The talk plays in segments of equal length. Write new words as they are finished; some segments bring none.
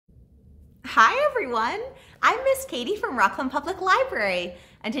Hi everyone, I'm Miss Katie from Rockland Public Library,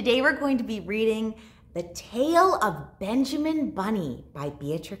 and today we're going to be reading The Tale of Benjamin Bunny by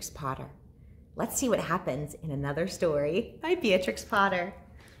Beatrix Potter. Let's see what happens in another story by Beatrix Potter.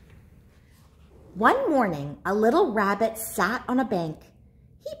 One morning, a little rabbit sat on a bank.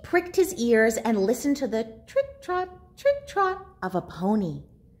 He pricked his ears and listened to the trick-trot of a pony.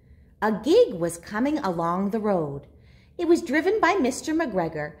 A gig was coming along the road. It was driven by Mr.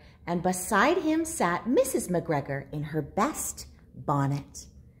 McGregor, and beside him sat Mrs. McGregor in her best bonnet.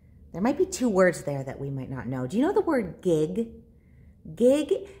 There might be two words there that we might not know. Do you know the word gig?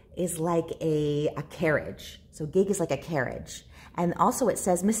 Gig is like a carriage. So gig is like a carriage. And also it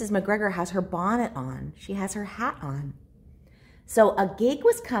says Mrs. McGregor has her bonnet on. She has her hat on. So a gig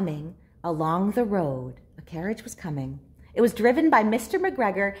was coming along the road. A carriage was coming. It was driven by Mr.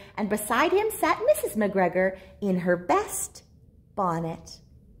 McGregor, and beside him sat Mrs. McGregor in her best bonnet.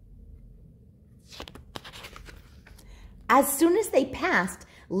 As soon as they passed,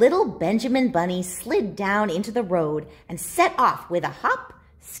 little Benjamin Bunny slid down into the road and set off with a hop,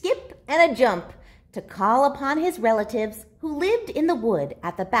 skip, and a jump to call upon his relatives who lived in the wood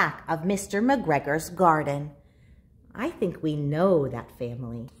at the back of Mr. McGregor's garden. I think we know that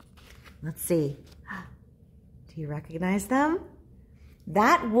family. Let's see. Do you recognize them?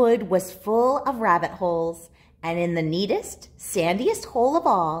 That wood was full of rabbit holes, and in the neatest, sandiest hole of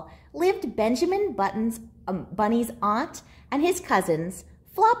all lived Benjamin Bunny's aunt and his cousins,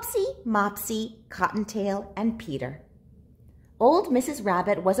 Flopsy, Mopsy, Cottontail, and Peter. Old Mrs.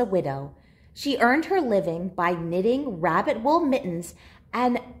 Rabbit was a widow. She earned her living by knitting rabbit wool mittens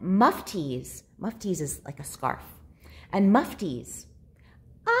and mufties. Mufties is like a scarf. And mufties.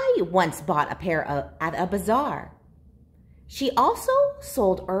 I once bought a pair at a bazaar. She also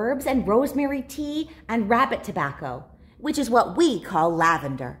sold herbs and rosemary tea and rabbit tobacco, which is what we call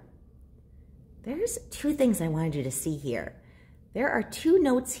lavender. There's two things I wanted you to see here. There are two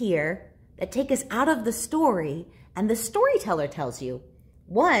notes here that take us out of the story, and the storyteller tells you.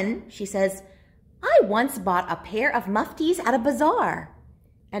 One, she says, I once bought a pair of mufties at a bazaar,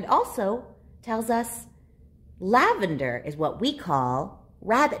 and also tells us lavender is what we call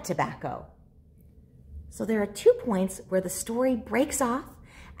rabbit tobacco. So there are 2 points where the story breaks off,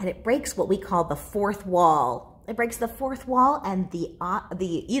 and it breaks what we call the fourth wall. It breaks the fourth wall, and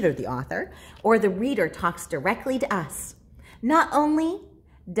either the author or the reader talks directly to us. Not only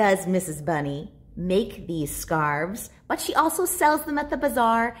does Mrs. Bunny make these scarves, but she also sells them at the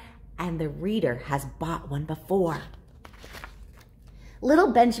bazaar, and the reader has bought one before.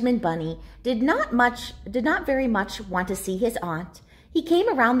 Little Benjamin Bunny did not very much want to see his aunt. He came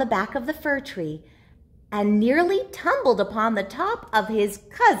around the back of the fir tree and nearly tumbled upon the top of his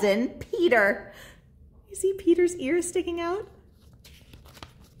cousin, Peter. You see Peter's ears sticking out?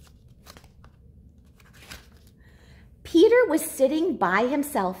 Peter was sitting by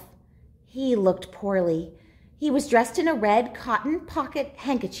himself. He looked poorly. He was dressed in a red cotton pocket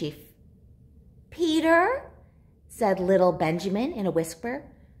handkerchief. Peter, said little Benjamin in a whisper,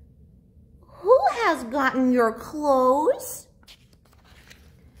 who has gotten your clothes?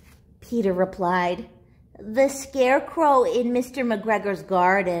 Peter replied, the scarecrow in Mr. McGregor's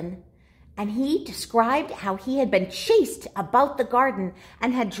garden. And he described how he had been chased about the garden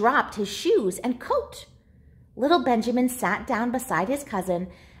and had dropped his shoes and coat. Little Benjamin sat down beside his cousin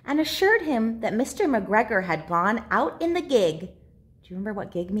and assured him that Mr. McGregor had gone out in the gig. Do you remember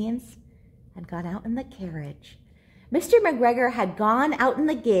what gig means? Had gone out in the carriage. Mr. McGregor had gone out in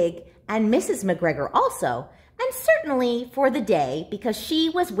the gig, and Mrs. McGregor also, and certainly for the day because she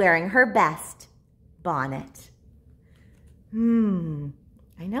was wearing her best bonnet.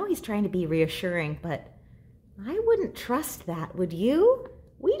 I know he's trying to be reassuring, but I wouldn't trust that, would you?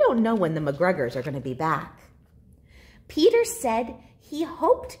 We don't know when the McGregors are going to be back. Peter said he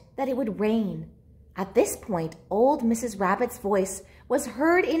hoped that it would rain. At this point, old Mrs. Rabbit's voice was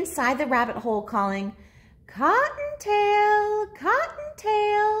heard inside the rabbit hole calling, Cottontail,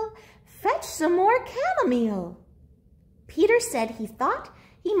 Cottontail, fetch some more chamomile. Peter said he thought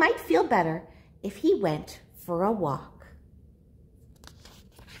he might feel better if he went for a walk.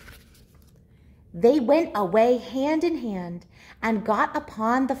 They went away hand in hand and got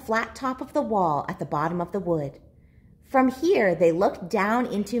upon the flat top of the wall at the bottom of the wood. From here, they looked down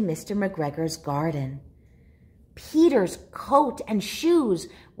into Mr. McGregor's garden. Peter's coat and shoes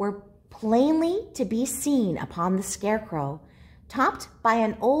were plainly to be seen upon the scarecrow, topped by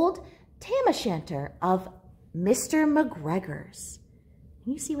an old tam-o'-shanter of Mr. McGregor's.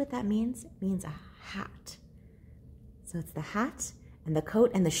 Can you see what that means? It means a hat. So it's the hat and the coat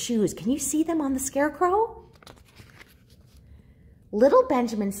and the shoes. Can you see them on the scarecrow? Little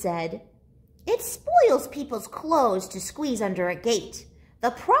Benjamin said, It spoils people's clothes to squeeze under a gate.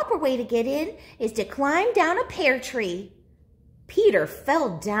 The proper way to get in is to climb down a pear tree. Peter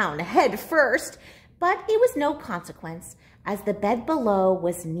fell down head first, but it was no consequence, as the bed below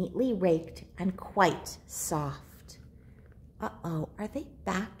was neatly raked and quite soft. Uh-oh, are they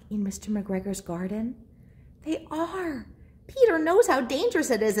back in Mr. McGregor's garden? They are. Peter knows how dangerous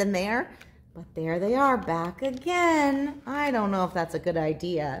it is in there, but there they are back again. I don't know if that's a good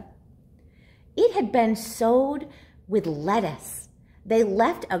idea. It had been sowed with lettuce. They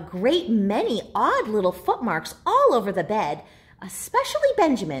left a great many odd little footmarks all over the bed, especially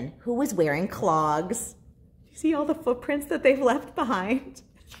Benjamin, who was wearing clogs. You see all the footprints that they've left behind?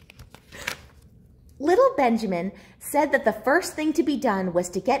 Little Benjamin said that the first thing to be done was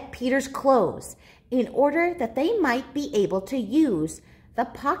to get Peter's clothes in order that they might be able to use the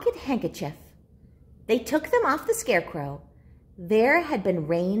pocket handkerchief. They took them off the scarecrow. There had been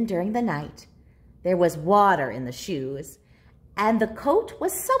rain during the night. There was water in the shoes, and the coat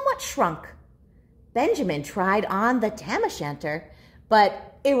was somewhat shrunk. Benjamin tried on the tam o'shanter,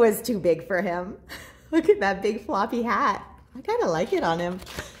 but it was too big for him. Look at that big floppy hat. I kind of like it on him.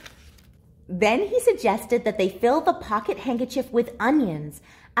 Then he suggested that they fill the pocket handkerchief with onions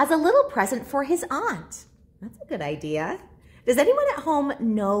as a little present for his aunt. That's a good idea. Does anyone at home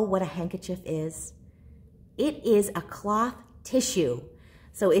know what a handkerchief is? It is a cloth tissue.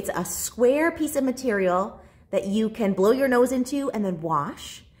 So it's a square piece of material that you can blow your nose into and then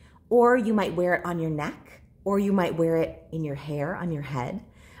wash, or you might wear it on your neck, or you might wear it in your hair, on your head.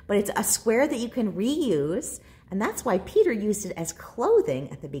 But it's a square that you can reuse, and that's why Peter used it as clothing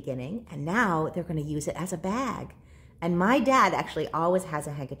at the beginning, and now they're going to use it as a bag. And my dad actually always has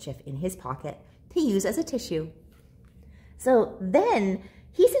a handkerchief in his pocket to use as a tissue. So then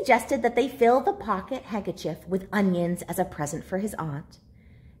he suggested that they fill the pocket handkerchief with onions as a present for his aunt.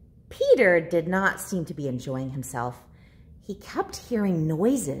 Peter did not seem to be enjoying himself. He kept hearing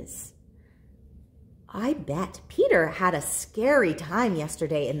noises. I bet Peter had a scary time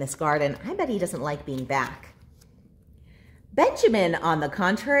yesterday in this garden. I bet he doesn't like being back. Benjamin, on the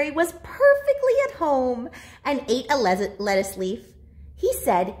contrary, was perfectly at home and ate a lettuce leaf. He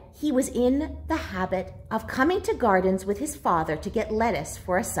said he was in the habit of coming to gardens with his father to get lettuce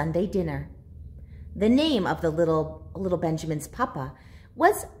for a Sunday dinner. The name of the little Benjamin's papa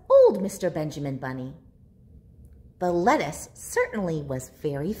was old Mr. Benjamin Bunny. The lettuce certainly was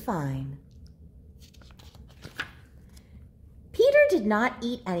very fine. Peter did not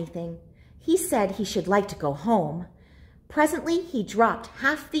eat anything. He said he should like to go home. Presently, he dropped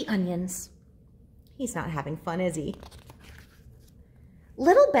half the onions. He's not having fun, is he?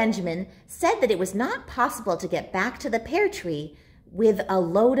 Little Benjamin said that it was not possible to get back to the pear tree with a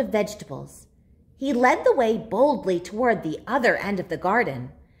load of vegetables. He led the way boldly toward the other end of the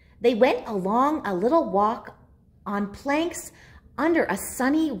garden. They went along a little walk on planks under a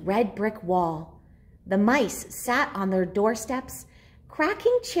sunny red brick wall. The mice sat on their doorsteps,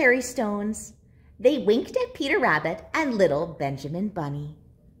 cracking cherry stones. They winked at Peter Rabbit and little Benjamin Bunny.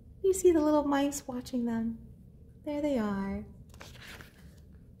 You see the little mice watching them? There they are.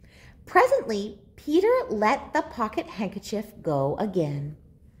 Presently, Peter let the pocket handkerchief go again.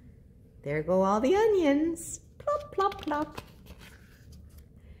 There go all the onions. Plop, plop, plop.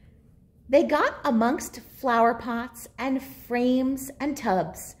 They got amongst flower pots and frames and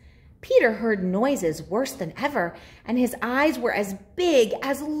tubs. Peter heard noises worse than ever, and his eyes were as big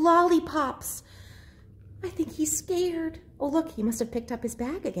as lollipops. I think he's scared. Oh, look, he must have picked up his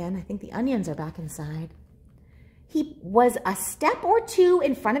bag again. I think the onions are back inside. He was a step or two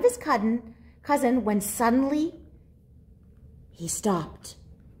in front of his cousin when suddenly he stopped.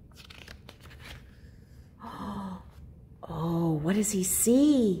 Oh, what does he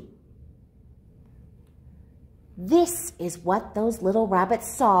see? This is what those little rabbits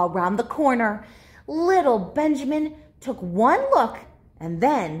saw round the corner. Little Benjamin took one look, and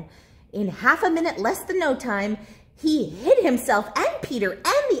then, in half a minute less than no time, he hid himself and Peter and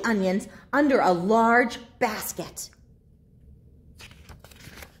the onions under a large basket.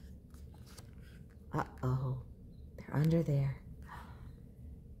 Uh-oh, they're under there.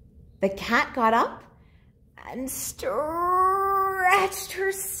 The cat got up and stretched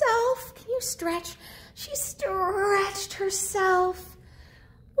herself. Can you stretch? She stretched herself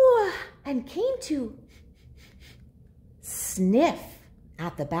and came to sniff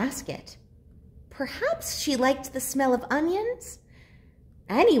at the basket. Perhaps she liked the smell of onions.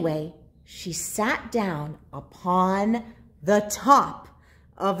 Anyway, she sat down upon the top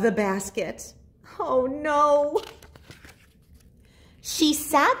of the basket. Oh no! She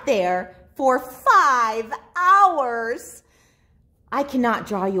sat there for 5 hours. I cannot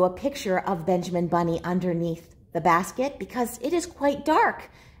draw you a picture of Benjamin Bunny underneath the basket because it is quite dark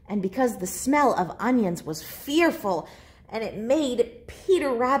and because the smell of onions was fearful and it made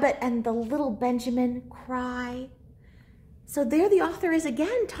Peter Rabbit and the little Benjamin cry. So there the author is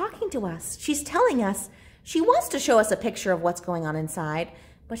again talking to us. She's telling us she wants to show us a picture of what's going on inside,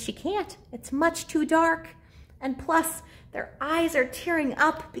 but she can't. It's much too dark. And plus, their eyes are tearing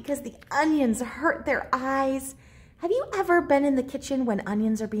up because the onions hurt their eyes. Have you ever been in the kitchen when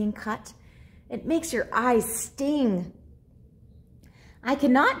onions are being cut? It makes your eyes sting. I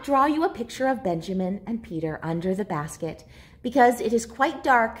cannot draw you a picture of Benjamin and Peter under the basket because it is quite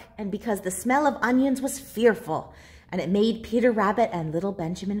dark and because the smell of onions was fearful and it made Peter Rabbit and little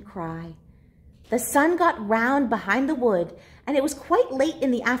Benjamin cry. The sun got round behind the wood and it was quite late in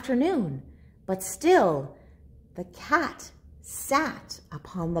the afternoon, but still the cat sat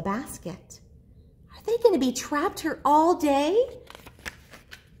upon the basket. Are they going to be trapped here all day?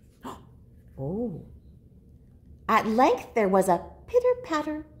 Oh. At length there was a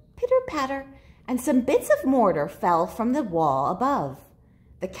pitter-patter, and some bits of mortar fell from the wall above.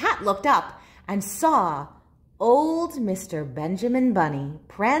 The cat looked up and saw old Mr. Benjamin Bunny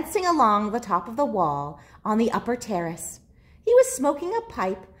prancing along the top of the wall on the upper terrace. He was smoking a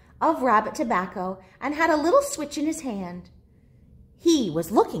pipe of rabbit tobacco and had a little switch in his hand. He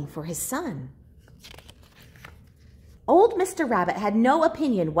was looking for his son. Old Mr. Rabbit had no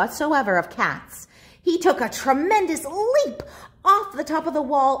opinion whatsoever of cats. He took a tremendous leap off the top of the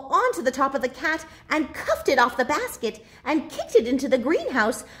wall onto the top of the cat and cuffed it off the basket and kicked it into the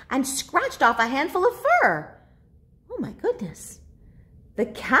greenhouse and scratched off a handful of fur. Oh my goodness. The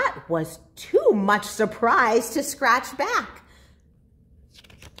cat was too much surprised to scratch back.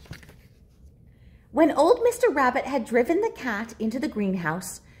 When old Mr. Rabbit had driven the cat into the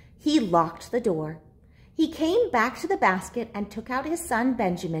greenhouse, he locked the door. He came back to the basket and took out his son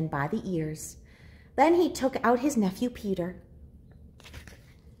Benjamin by the ears. Then he took out his nephew Peter.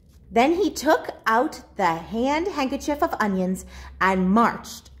 Then he took out the handkerchief of onions and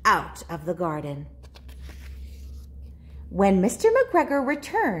marched out of the garden. When Mr. McGregor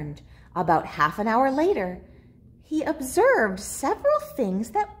returned about half an hour later, he observed several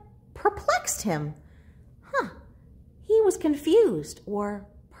things that perplexed him. He was confused or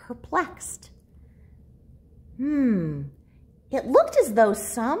perplexed. It looked as though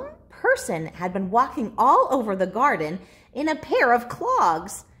some person had been walking all over the garden in a pair of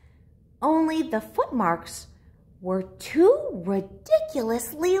clogs. Only the footmarks were too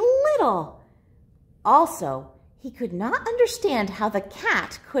ridiculously little. Also, he could not understand how the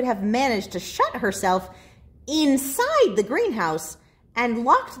cat could have managed to shut herself inside the greenhouse and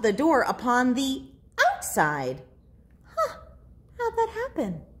locked the door upon the outside. How'd that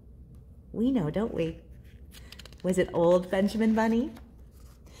happen? We know, don't we? Was it old Benjamin Bunny?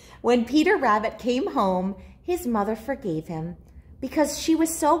 When Peter Rabbit came home, his mother forgave him because she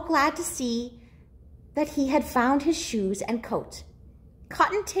was so glad to see that he had found his shoes and coat.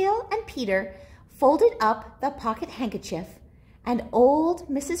 Cottontail and Peter folded up the pocket handkerchief, and old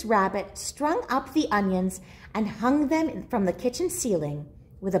Mrs. Rabbit strung up the onions and hung them from the kitchen ceiling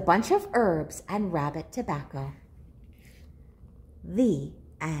with a bunch of herbs and rabbit tobacco. The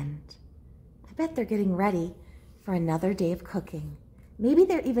end. I bet they're getting ready for another day of cooking. Maybe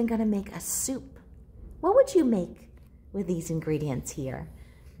they're even going to make a soup. What would you make with these ingredients here?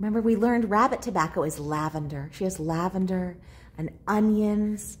 Remember, we learned rabbit tobacco is lavender. She has lavender and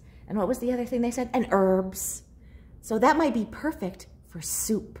onions. And what was the other thing they said? And herbs. So that might be perfect for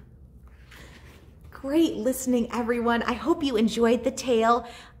soup. Great listening, everyone. I hope you enjoyed the tale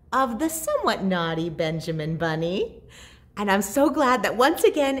of the somewhat naughty Benjamin Bunny. And I'm so glad that once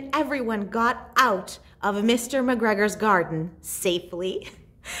again, everyone got out of Mr. McGregor's garden safely.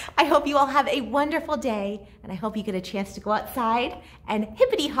 I hope you all have a wonderful day, and I hope you get a chance to go outside and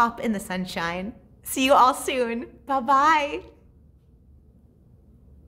hippity hop in the sunshine. See you all soon. Bye-bye.